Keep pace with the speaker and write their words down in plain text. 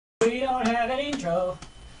don't have an intro.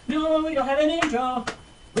 No, we don't have an intro.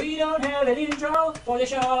 We don't have an intro for the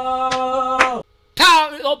show.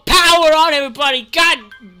 Power on, everybody! God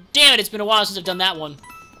damn it, it's been a while since I've done that one.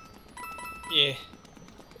 Yeah.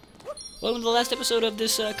 Welcome to the last episode of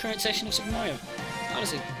this current session of Super Mario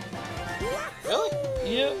Odyssey. Really?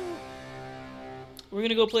 Yeah. We're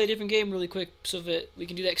gonna go play a different game really quick so that we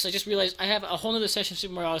can do that, because I just realized I have a whole other session of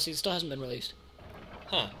Super Mario Odyssey that still hasn't been released.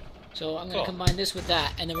 Huh. So I'm gonna combine this with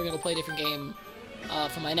that, and then we're gonna play a different game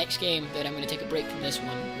for my next game that I'm gonna take a break from this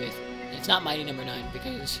one with. It's not Mighty Number 9,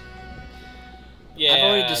 because I've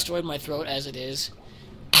already destroyed my throat as it is.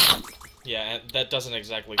 Yeah, that doesn't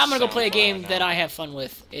exactly I'm gonna go play a game right that I have fun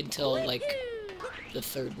with until, like, the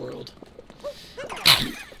third world.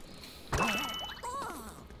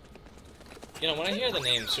 You know, when I hear the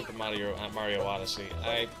name Super Mario Odyssey,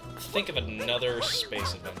 I think of another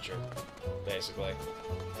space adventure, basically.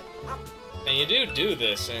 And you do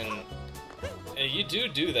this, and you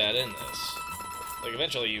do that in this. Like,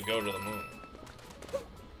 eventually you go to the moon.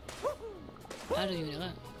 How do you know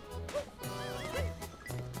that?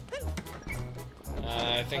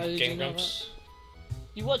 I think Game Grumps.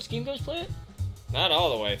 You watched Game Grumps play it? Not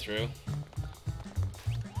all the way through.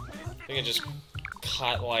 I think it just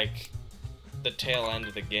caught, like, the tail end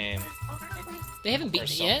of the game. They haven't beaten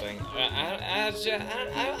it yet?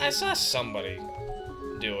 I saw somebody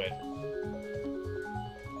do it.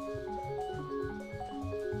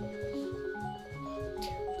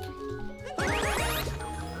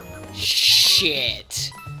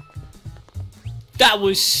 Shit. That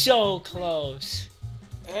was so close.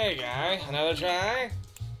 Hey, guy, another try?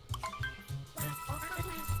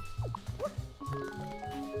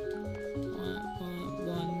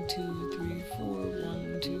 One, two, three, four.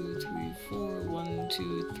 1, 2, 3, 4. 1,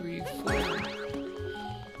 2, 3, 4.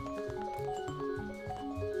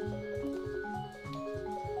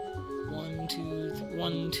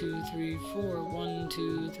 1, 2, 3, 4. 1,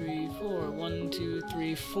 2, 3, 4. 1, 2,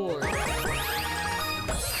 3, 4. Nice.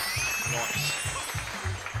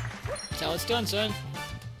 That's how it's done, son.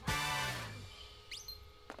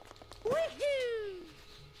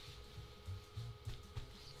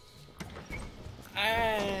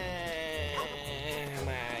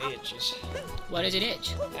 My itches. Why does it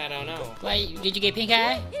itch? I don't know. Why, did you get pink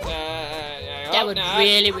eye? I That would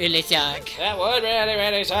really suck. That would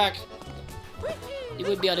really suck. You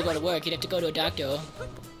wouldn't be able to go to work, you'd have to go to a doctor.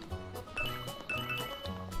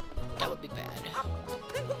 That would be bad.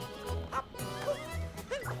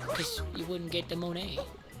 Because you wouldn't get the money.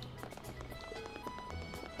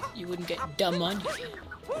 You wouldn't get the money.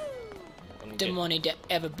 The money that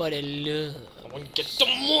everybody loves. I wouldn't get the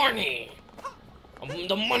money.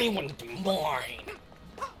 The money wouldn't be mine.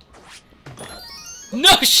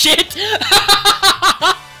 No shit!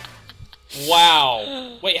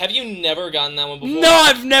 Wow. Wait, have you never gotten that one before? No,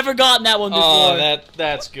 I've never gotten that one before. Oh,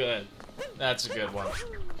 that's good. That's a good one.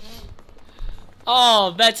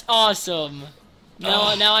 Oh, that's awesome.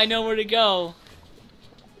 Now I know where to go.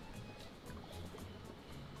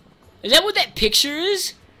 Is that what that picture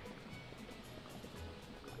is?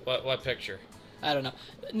 What picture? I don't know.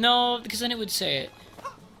 No, because then it would say it.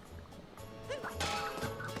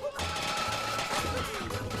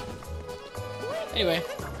 Anyway.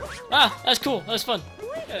 Ah, that's cool. That was fun.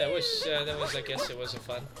 Yeah, that was, I guess it was a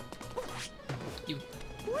fun. You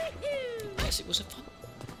guess it was a fun?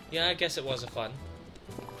 Yeah, I guess it was a fun.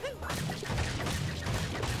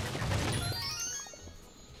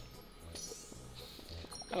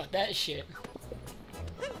 How about that shit?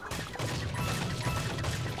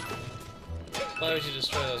 Why would you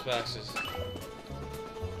destroy those boxes?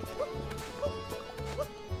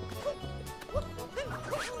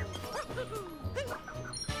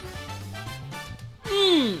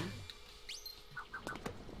 Hmm.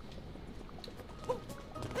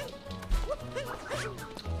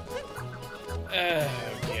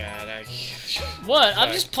 Oh god, What?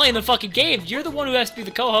 I'm just playing the fucking game. You're the one who has to be the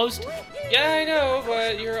co-host. Yeah, I know,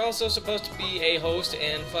 but you're also supposed to be a host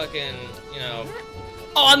and fucking, you know...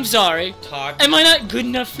 Oh, I'm sorry. Talk. Am I not good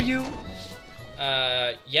enough for you?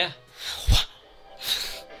 Yeah.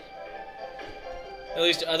 At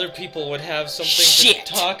least other people would have something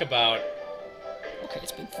to talk about. Okay,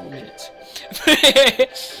 it's been 4 minutes.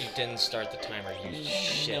 You didn't start the timer, you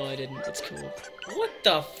shit. No, I didn't. It's cool. What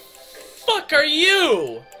the fuck are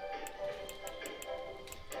you?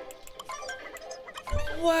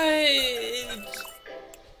 What?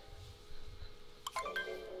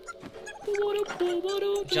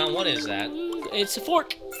 John, what is that? It's a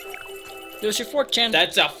fork. There's your fork, Chan.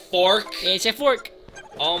 That's a fork? It's a fork.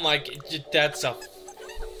 Oh my, that's a...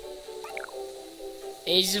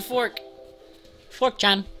 It's a fork.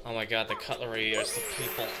 Fork-chan. Oh my god, the cutlery is the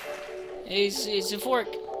people. It's a fork.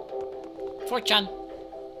 Fork-chan.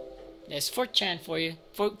 There's Fork-chan for you.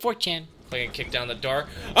 Fork-chan. Like and kick down the door.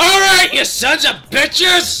 Alright, you sons of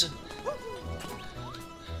bitches!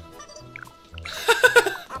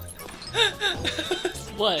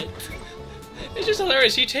 What? It's just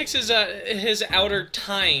hilarious. He takes his outer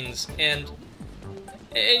tines and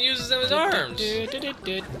uses them as arms. Oh,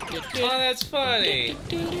 that's funny.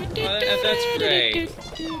 Oh, that's great.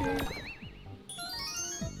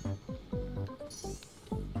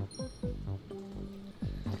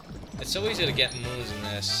 It's so easy to get moons in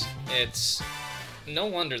this. It's no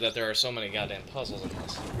wonder that there are so many goddamn puzzles in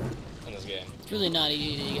this game. It's really not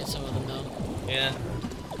easy to get some of them though. Yeah.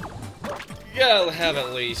 You gotta have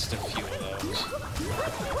at least a few of those.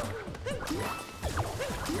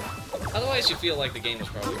 Otherwise you feel like the game is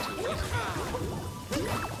probably too easy.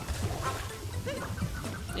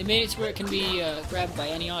 They made it to where it can be grabbed by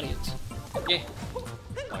any audience. Yeah.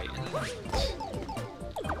 By any audience.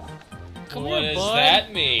 Come What here, does bud.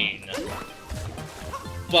 that mean?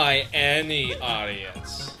 By any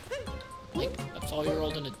audience. Like a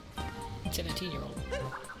 12-year-old and a 17-year-old.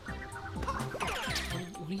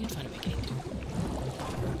 What are you trying to make it into?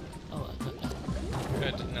 Oh,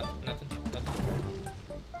 Good, nothing.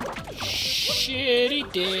 Shitty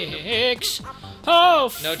dicks. Oh,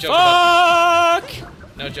 No joke fuck!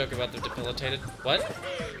 No joke about the debilitated. What?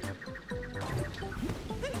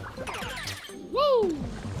 Woo!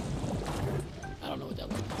 I don't know what that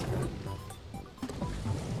was.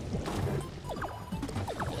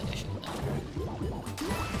 I feel like I should have done.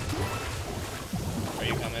 Are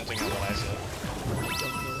you commenting on what I said? I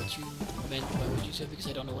don't know what you meant by what you said because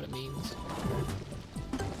I don't know what it means.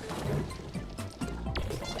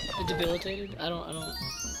 Debilitated? I don't.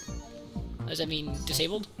 Does that mean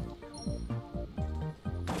disabled?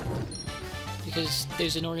 Because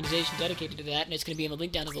there's an organization dedicated to that, and it's going to be in the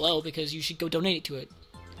link down below because you should go donate it to it.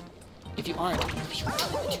 If you aren't,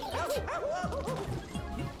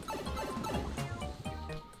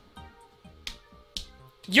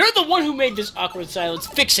 you're the one who made this awkward silence.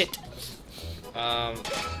 Fix it.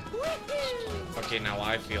 Okay, now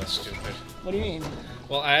I feel stupid. What do you mean?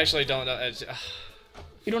 Well, I actually don't know.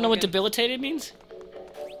 You don't know what debilitated means?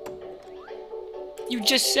 You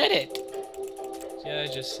just said it. Yeah,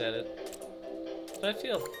 I just said it. But I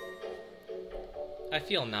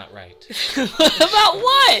feel not right. About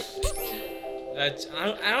what? I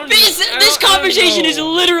don't This conversation is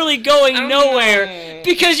literally going nowhere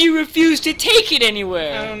because you refuse to take it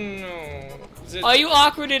anywhere. I don't know. Are you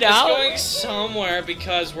awkwarded out? It's going somewhere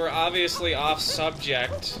because we're obviously off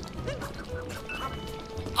subject.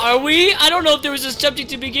 Are we? I don't know if there was a subject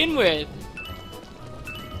to begin with.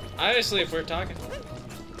 Obviously, if we're talking.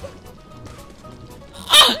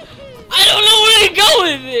 I don't know where to go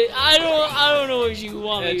with it. I don't know what you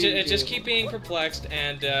want me to do. Just keep being perplexed,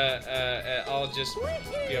 and I'll just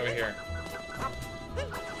be over here.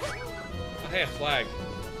 Oh, hey, a flag.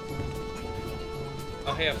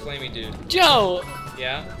 Oh, hey, a flamey dude. Joe.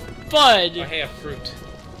 Yeah? Bud. Oh, hey, a fruit.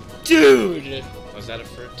 Dude. Was that a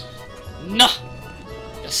fruit? No.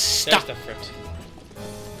 Just stop. There's the fruit.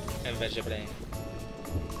 And vegetable.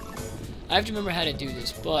 I have to remember how to do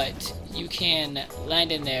this, but you can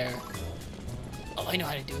land in there. Oh, I know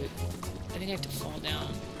how to do it. I think I have to fall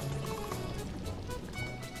down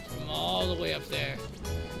from all the way up there,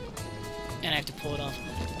 and I have to pull it off.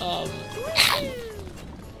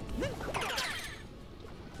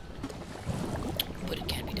 But it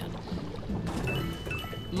can be done.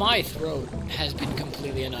 My throat has been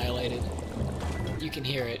completely annihilated. You can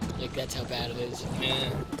hear it. Like, that's how bad it is.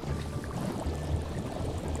 Yeah.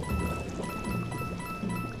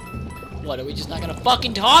 What, are we just not gonna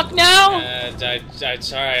fucking talk now? I'm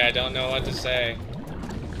sorry, I don't know what to say.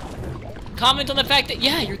 Comment on the fact that,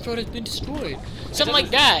 yeah, your throat has been destroyed. Something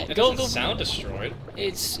like that. It Go. doesn't sound destroyed.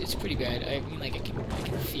 It's pretty bad. I mean, like, I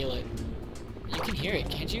can feel it. You can hear it,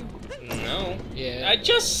 can't you? No. Yeah. I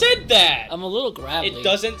just said that! I'm a little gravelly. It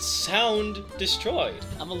doesn't sound destroyed.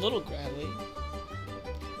 I'm a little gravelly.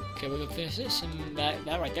 Okay, we're gonna finish this, and that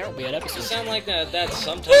right there will be an episode. You sound like that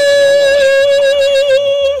sometimes normally.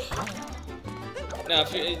 Now,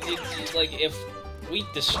 if we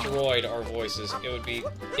destroyed our voices, it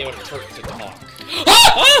would hurt to talk.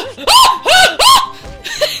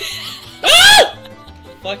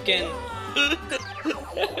 Fucking.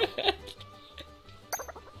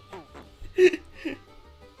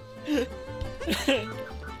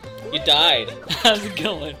 You died. How's it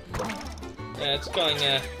going? Yeah, it's going,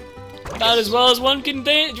 about as well as one can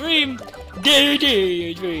dream.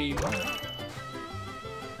 Dream.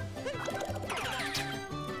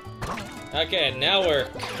 Okay, now we're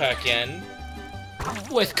cooking.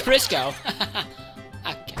 With Crisco.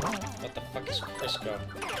 Okay. What the fuck is Crisco?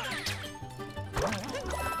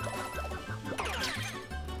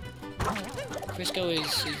 Crisco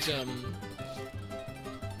is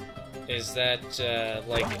Is that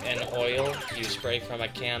like an oil you spray from a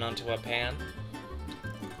can onto a pan?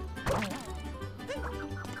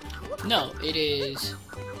 no, it is.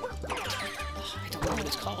 I don't know what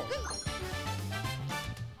it's called.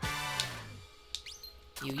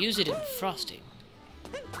 You use it in frosting.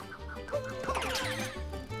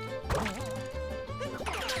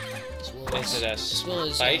 Is it a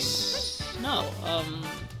spice? No,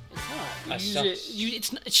 it's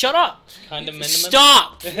not. Shut up! Kind of minimum?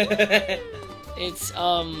 Stop! It's,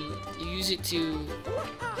 you use it to...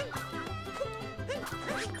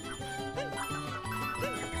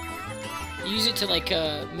 You use it to, like,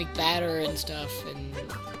 make batter and stuff, and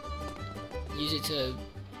use it to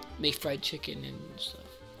make fried chicken and stuff.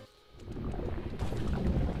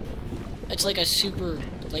 It's like a super,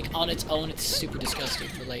 like, on its own, it's super disgusting,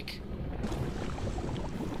 but, like,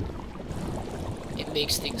 it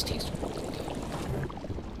makes things taste really good.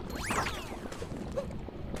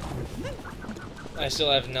 I still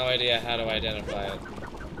have no idea how to identify it.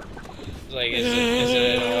 Like, is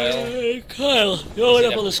it an oil? Kyle, throw it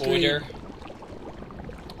up on the screen. Powder?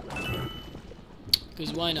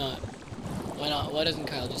 Because why not? Why not? Why doesn't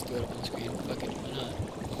Kyle just throw it up on the screen? Fuck it, why not?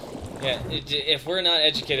 Yeah, if we're not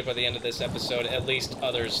educated by the end of this episode, at least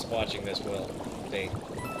others watching this will be.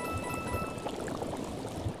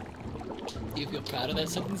 Do you feel proud of that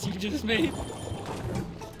sentence you just made?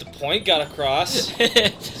 The point got across.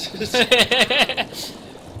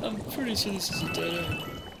 I'm pretty sure this is a dead end.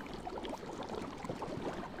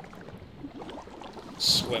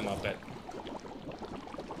 Swim up it.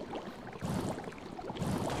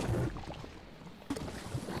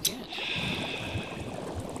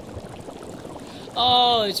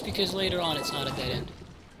 Oh, it's because later on it's not a dead end.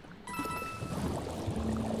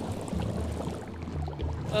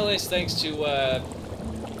 Well, at least thanks to, I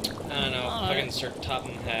don't know, fucking Sir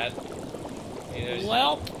Topham Hatt.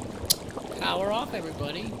 Well, power off,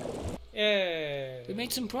 everybody. Yeah. We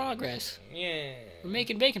made some progress. Yeah. We're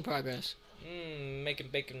making bacon progress. Making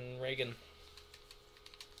bacon Reagan.